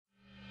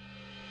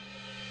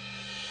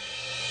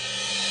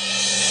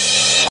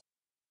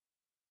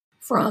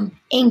from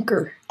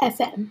Anchor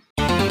FM.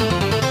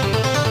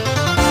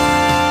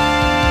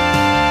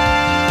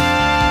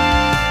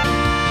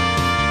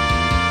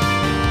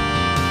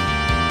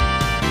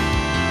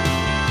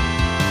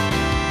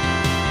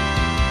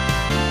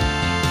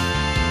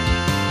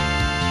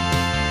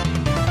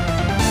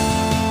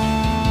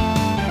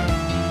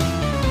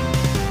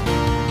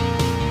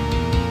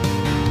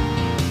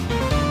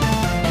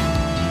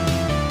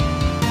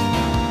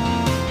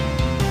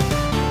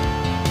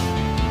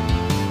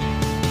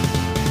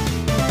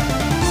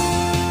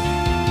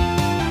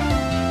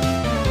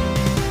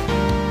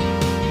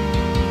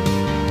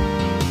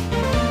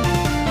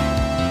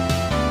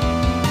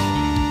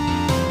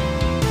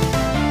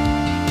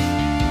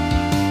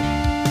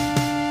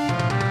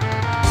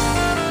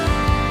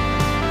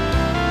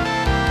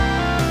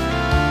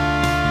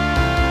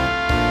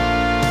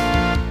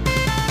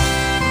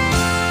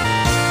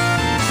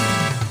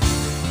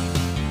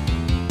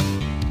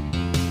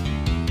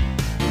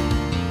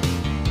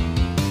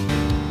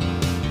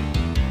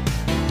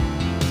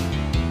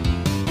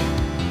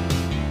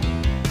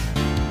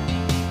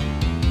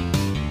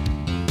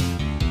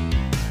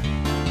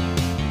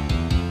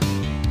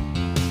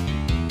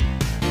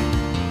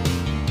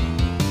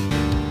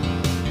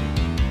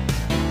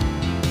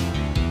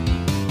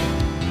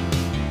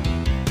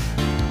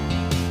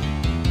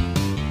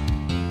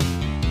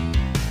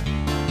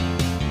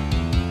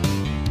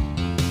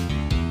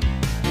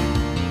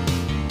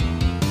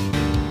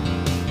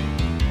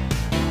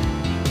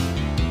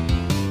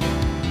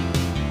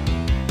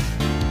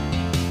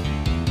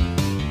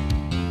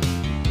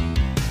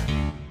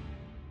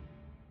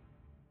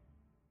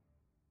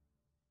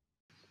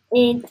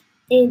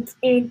 And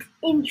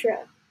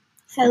intro.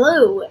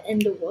 Hello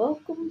and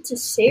welcome to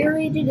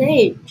Serrated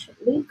Age.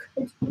 Luke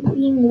has been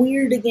being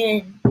weird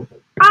again. Come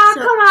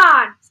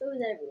on! So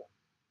is everyone.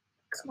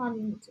 Come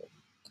on.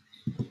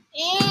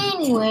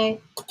 Anyway,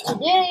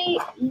 today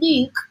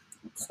Luke.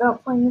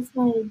 Stop playing with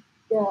my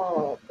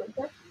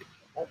printer.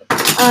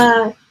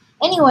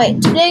 Anyway,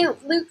 today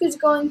Luke is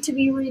going to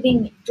be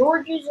reading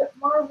George's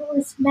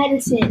Marvelous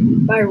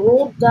Medicine by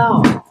Roald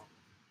Dahl.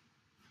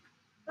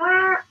 Why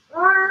are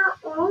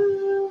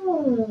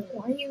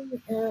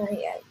you?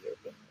 Yeah, you're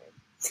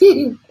being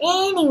weird.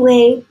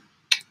 Anyway,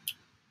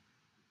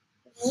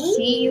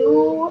 see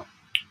you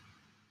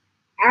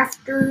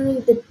after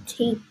the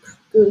tape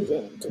goes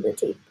into the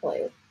tape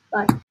player.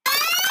 Bye.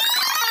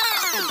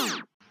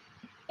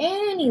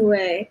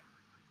 Anyway,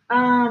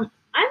 I'm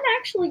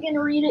actually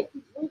gonna read it.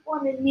 Luke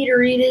wanted me to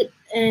read it,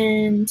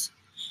 and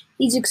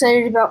he's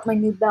excited about my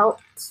new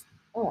belt.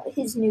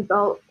 His new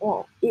belt.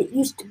 Well, it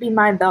used to be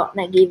my belt,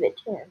 and I gave it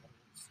to him.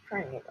 He's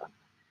trying it on.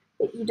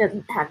 But he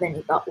doesn't have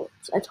any belt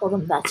loops. I told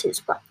him that's his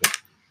problem.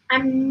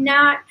 I'm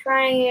not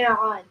trying it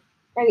on.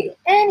 Okay,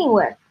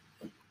 anyway.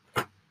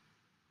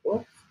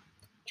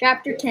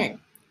 Chapter 10.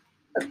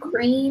 A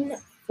Crane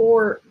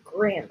for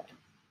Grandma.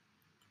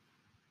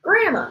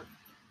 Grandma,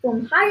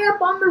 from high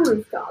up on the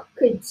rooftop,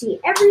 could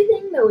see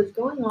everything that was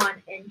going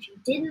on, and she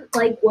didn't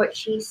like what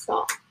she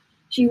saw.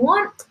 She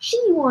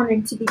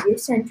wanted to be the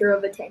center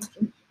of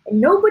attention, and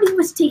nobody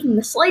was taking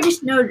the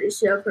slightest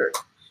notice of her.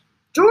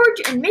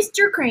 George and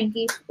Mr.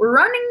 Cranky were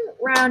running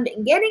around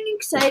and getting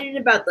excited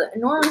about the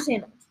enormous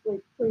animals.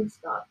 Wait, please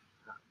stop.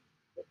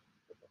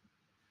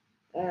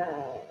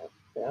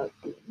 About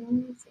the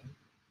enormous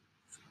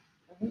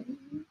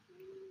animals.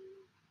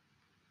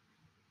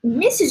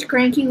 Mrs.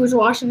 Cranky was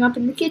washing up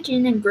in the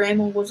kitchen, and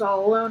Grandma was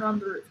all alone on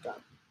the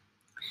rooftop.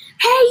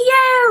 "Hey,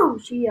 you!"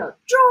 she yelled.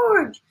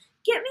 "George,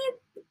 get me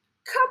a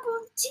cup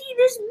of tea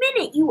this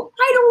minute, you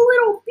idle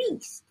little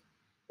beast!"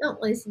 "Don't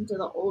listen to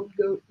the old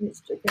goat,"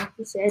 Mr.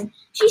 Cranky said.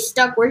 "She's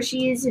stuck where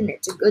she is, and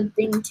it's a good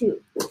thing,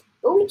 too."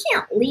 "But we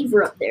can't leave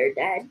her up there,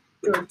 Dad,"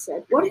 George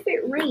said. "What if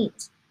it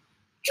rains?"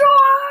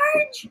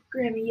 "George!"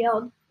 Grandma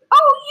yelled.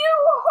 "Oh, you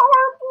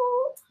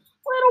horrible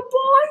little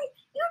boy!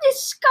 You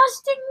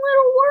disgusting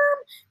little worm!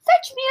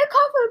 Fetch me a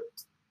cup of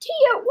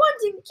tea at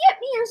once and get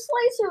me a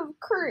slice of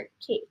currant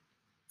cake."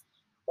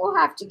 "We'll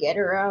have to get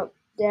her out,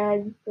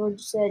 Dad,"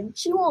 George said.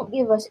 "She won't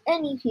give us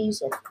any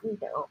peace if we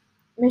don't."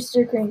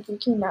 Mr. Cranky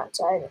came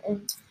outside,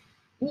 and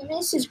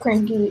Mrs.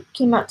 Cranky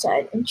came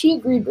outside, and she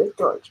agreed with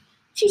George.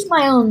 "She's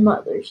my own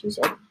mother," she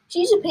said.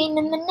 "She's a pain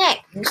in the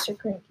neck," Mr.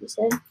 Cranky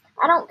said.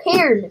 "I don't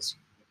care," Mrs.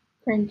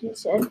 Cranky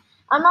said.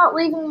 "I'm not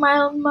leaving my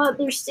own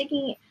mother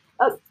sticking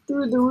up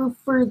through the roof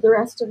for the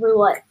rest of her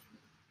life."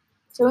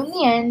 So in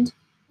the end,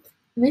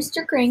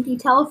 Mr. Cranky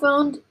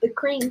telephoned the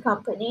crane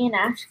company and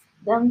asked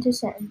them to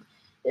send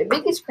their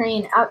biggest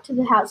crane out to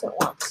the house at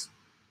once.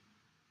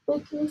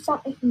 Wait, can you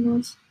stop making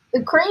noise?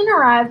 The crane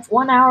arrived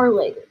 1 hour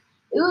later.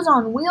 It was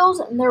on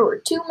wheels, and there were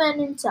 2 men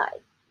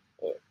inside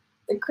it.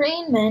 The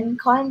crane men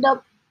climbed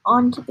up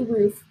onto the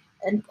roof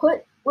and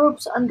put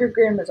ropes under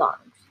Grandma's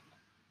arms.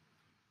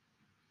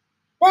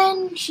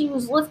 Then she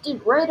was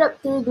lifted right up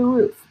through the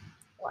roof.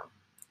 Well,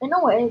 in a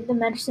way, the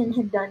medicine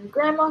had done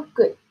Grandma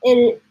good.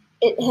 It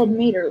had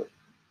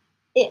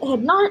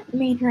not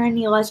made her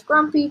any less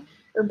grumpy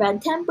or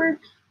bad-tempered,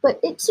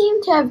 but it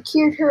seemed to have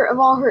cured her of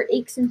all her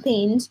aches and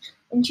pains,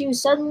 and she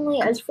was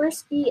suddenly as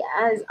frisky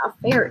as a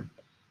ferret.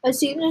 As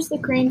soon as the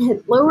crane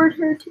had lowered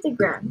her to the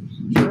ground,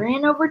 she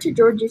ran over to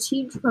George's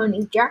huge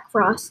pony, Jack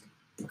Frost,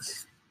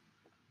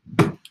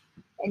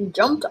 and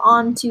jumped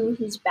onto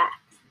his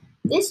back.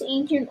 This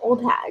ancient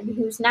old hag,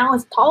 who was now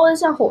as tall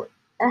as a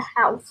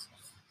house,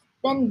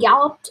 then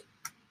galloped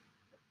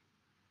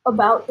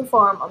about the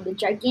farm on the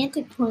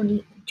gigantic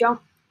pony,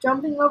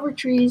 jumping over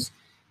trees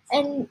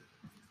and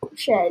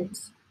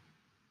sheds,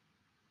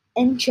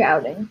 and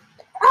shouting,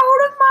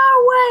 "Out of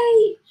my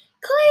way!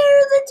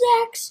 Clear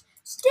the decks!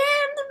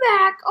 Stand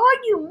back, all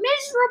you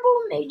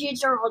miserable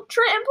midgets, or I'll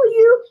trample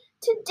you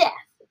to death!"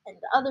 and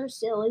other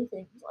silly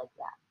things like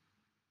that.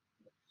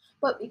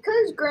 But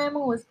because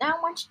Grandma was now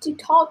much too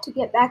tall to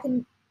get back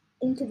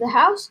into the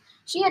house,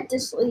 she had to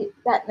sleep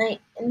that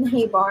night in the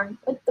hay barn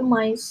with the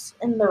mice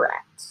and the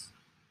rats.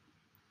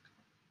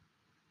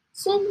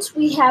 Since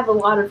we have a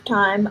lot of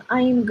time,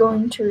 I am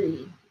going to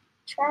read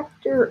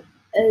Chapter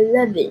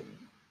 11,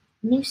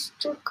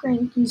 Mr.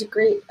 Cranky's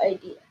Great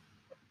Idea.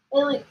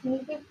 Ellie, can you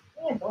give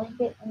me a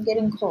blanket? I'm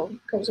getting cold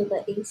because of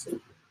the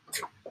AC.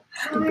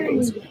 Stupid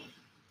AC.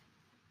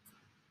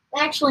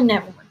 Actually,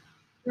 never mind.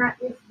 Not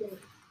this day.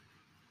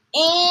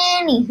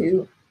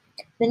 Anywho,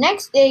 the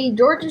next day,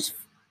 George's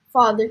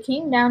father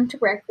came down to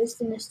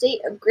breakfast in a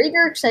state of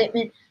greater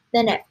excitement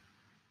than ever.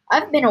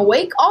 "I've been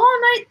awake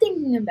all night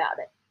thinking about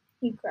it,"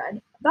 he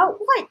cried. "About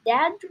what,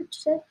 Dad?" George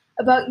said.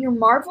 "About your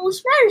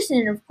marvelous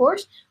medicine, of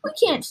course. We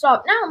can't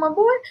stop now, my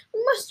boy.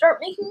 We must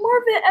start making more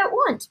of it at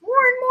once, more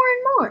and more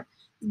and more."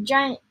 The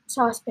giant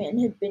saucepan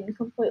had been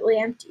completely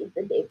emptied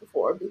the day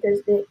before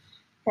because there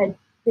had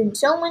been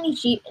so many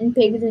sheep and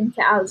pigs and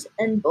cows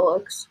and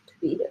bullocks to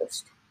be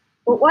dosed.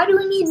 "But why do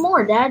we need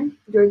more, Dad?"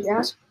 George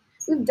asked.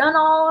 "We've done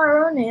all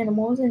our own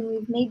animals, and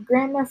we've made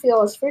Grandma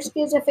feel as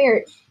frisky as a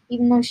ferret,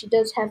 even though she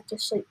does have to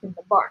sleep in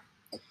the barn."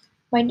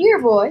 "My dear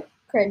boy,"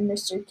 cried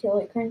Mr.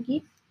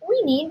 Killiecranky,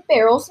 "we need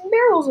barrels and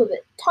barrels of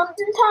it, tons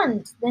and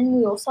tons. Then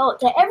we will sell it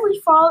to every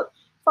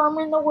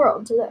farmer in the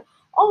world, so that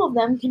all of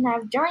them can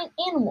have giant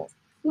animals.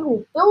 We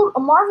will build a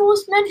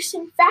marvelous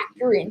medicine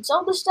factory and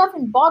sell the stuff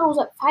in bottles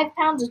at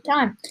 £5 a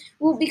time.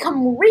 We will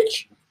become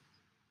rich,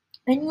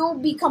 and you'll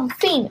become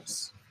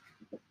famous."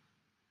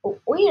 "Oh,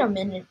 wait a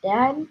minute,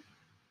 Dad,"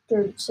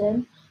 George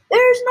said.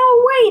 "There's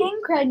no waiting,"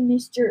 cried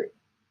Mr.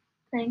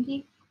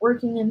 Cranky,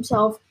 working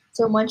himself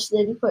so much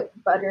that he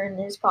put butter in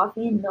his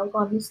coffee and milk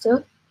on his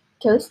toast.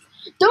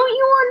 "Don't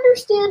you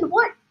understand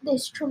what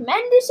this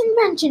tremendous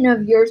invention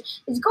of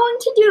yours is going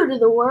to do to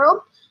the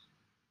world?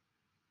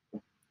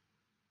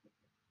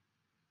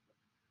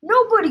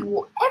 Nobody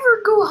will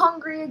ever go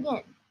hungry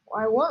again."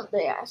 "Why won't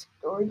they?" asked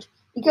George.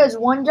 "Because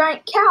one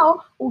giant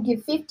cow will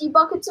give 50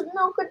 buckets of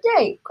milk a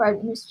day,"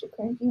 cried Mr.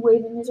 Cranky,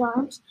 waving his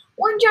arms.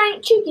 "One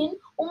giant chicken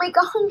will make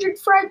 100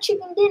 fried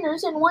chicken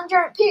dinners, and one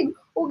giant pig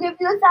will give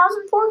you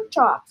 1,000 pork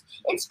chops.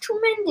 It's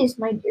tremendous,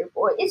 my dear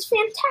boy. It's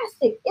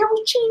fantastic.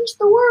 It'll change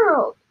the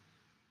world."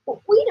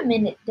 "But wait a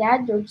minute,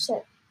 Dad," George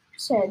said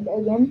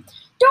again.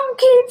 "Don't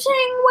keep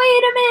saying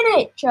wait a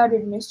minute,"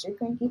 shouted Mr.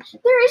 Cranky.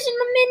 "There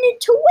isn't a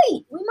minute to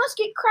wait. We must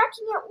get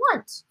cracking at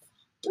once."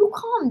 "Do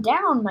calm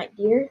down, my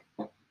dear,"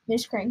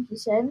 Miss Cranky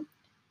said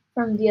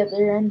from the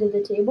other end of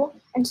the table,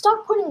 "and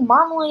stop putting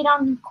marmalade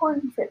on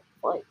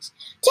cornflakes."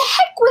 "To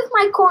heck with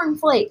my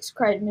cornflakes!"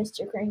 cried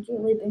Mr. Cranky,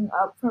 leaping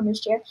up from his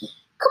chair.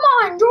 "Come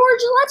on,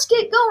 George, let's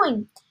get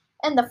going.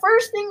 And the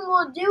first thing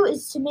we'll do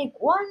is to make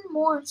one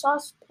more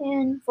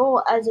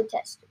saucepanful as a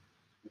test."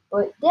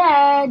 "But,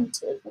 Dad,"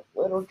 said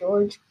little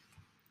George,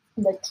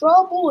 "the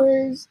trouble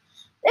is—"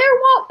 "There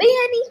won't be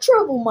any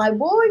trouble, my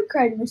boy,"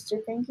 cried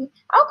Mr. Cranky.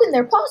 "How can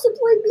there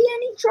possibly be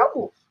any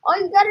trouble? All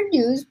you gotta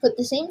do is put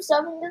the same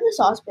stuff into the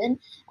saucepan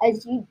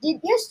as you did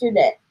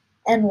yesterday.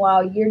 And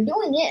while you're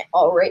doing it,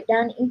 I'll write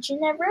down each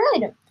and every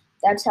item.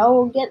 That's how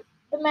we'll get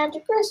the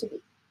magic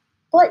recipe."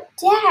 "But,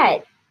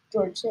 Dad,"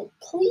 George said,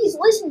 "please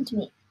listen to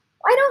me."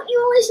 "Why don't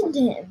you listen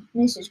to him?"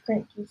 Mrs.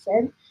 Cranky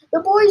said. "The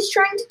boy's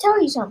trying to tell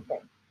you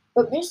something."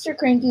 But Mr.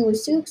 Cranky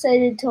was too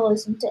excited to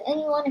listen to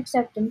anyone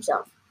except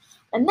himself.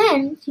 "And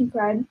then," he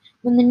cried,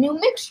 "when the new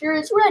mixture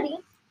is ready,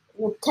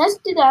 we'll test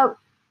it out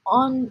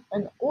on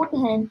an old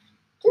hen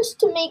just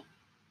to make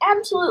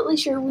absolutely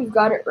sure we've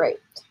got it right.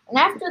 And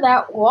after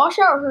that, we'll wash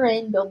out her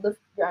and build the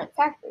giant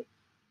factory."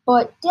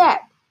 "But, Dad—"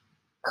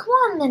 "Come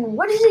on then,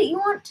 what is it you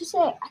want to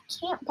say?" "I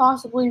can't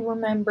possibly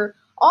remember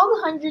all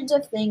the hundreds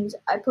of things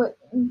I put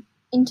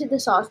into the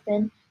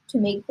saucepan to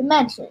make the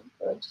medicine,"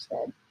 George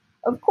said.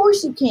 "Of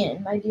course you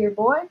can, my dear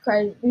boy,"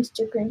 cried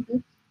Mr.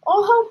 Cranky.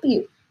 "I'll help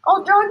you.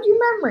 I'll jog your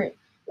memory.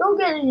 You'll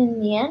get it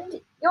in the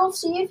end. You'll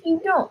see if you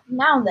don't.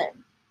 Now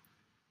then,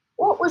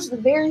 what was the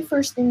very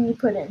first thing you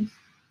put in?"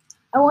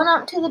 "I went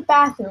up to the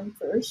bathroom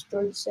first,"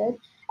 George said.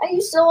 "I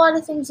used a lot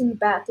of things in the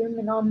bathroom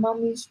and on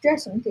Mummy's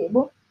dressing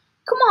table."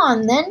 "Come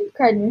on, then,"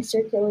 cried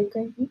Mr.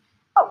 Killiecranky.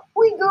 "Up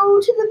we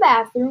go to the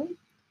bathroom."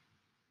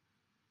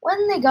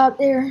 When they got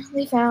there,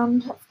 they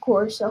found, of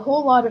course, a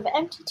whole lot of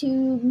empty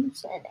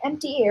tubes and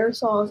empty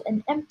aerosols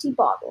and empty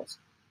bottles.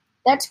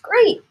 "That's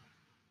great,"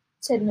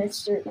 said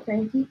Mr.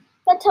 Cranky.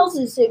 "That tells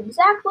us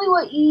exactly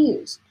what you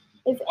used.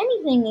 If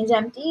anything is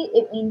empty,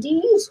 it means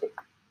you used it.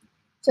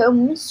 So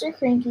Mr.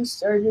 Cranky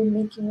started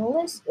making a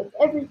list of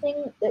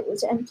everything that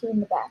was empty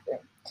in the bathroom.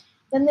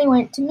 Then they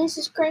went to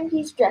Mrs.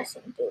 Cranky's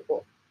dressing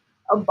table.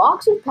 A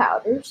box of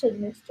powder, said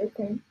Mr.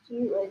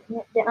 Cranky, writing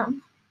it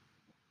down.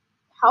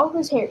 How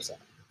was hair set?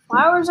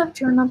 Flowers of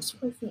turnips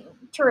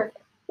perfume.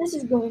 Terrific. This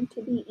is going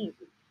to be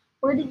easy.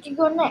 Where did you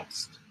go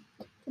next?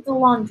 To the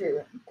laundry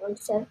room, George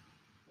said.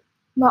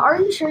 But are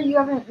you sure you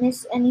haven't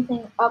missed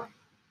anything up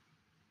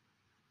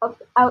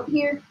out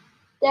here,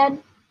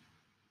 Dad?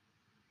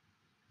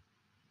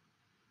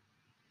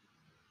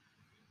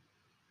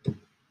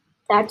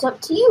 That's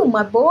up to you,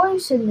 my boy,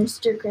 said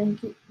Mr.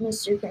 Cranky.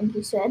 Mr.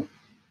 Cranky said.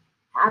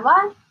 Have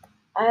I?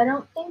 I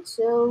don't think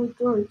so,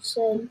 George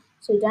said.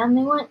 So down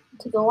they went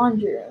to the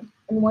laundry room,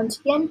 and once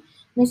again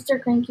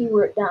Mr. Cranky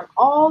wrote down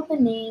all the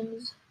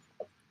names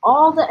of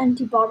all the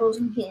empty bottles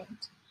and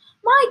cans.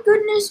 My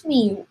goodness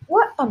me,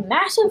 what a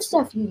mass of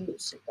stuff you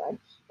used, he cried.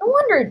 No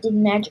wonder it did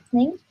magic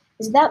things.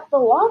 Is that the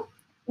law?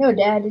 No,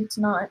 Dad, it's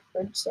not,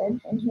 George said,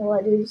 and he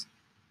led his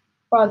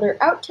father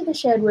out to the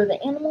shed where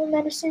the animal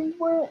medicines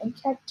were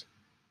kept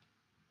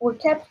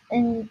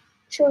and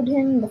showed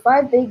him the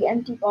 5 big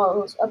empty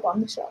bottles up on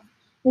the shelf.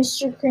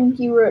 Mr.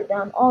 Cranky wrote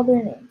down all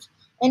their names.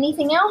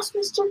 Anything else,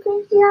 Mr.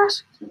 Cranky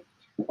asked.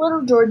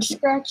 Little George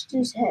scratched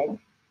his head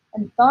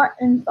and thought,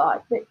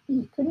 but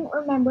he couldn't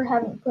remember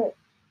having put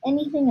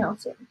anything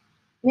else in.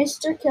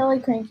 Mr. Kelly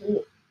Cranky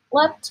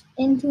leapt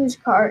into his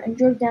car and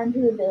drove down to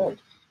the village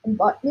and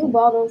bought new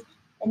bottles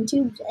and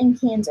tubes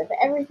and cans of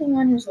everything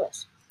on his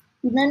list.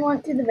 He then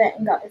went to the vet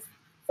and got a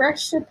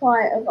fresh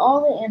supply of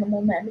all the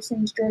animal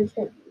medicines George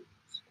had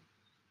used.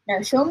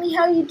 Now show me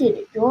how you did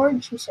it,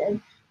 George, he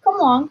said. Come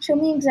along, show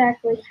me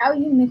exactly how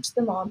you mixed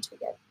them all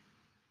together.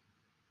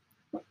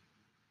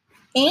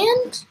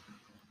 And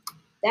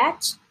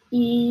that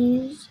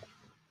is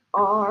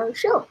our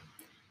show.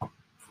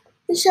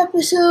 This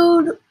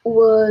episode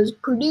was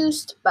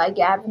produced by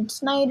Gavin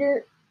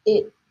Snyder.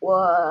 It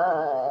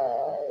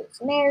was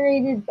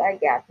narrated by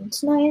Gavin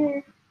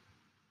Snyder.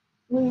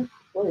 I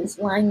was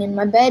lying in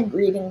my bed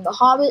reading The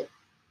Hobbit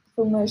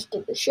for most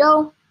of the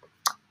show.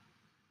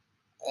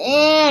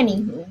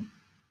 Anywho,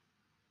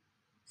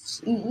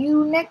 see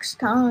you next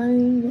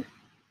time.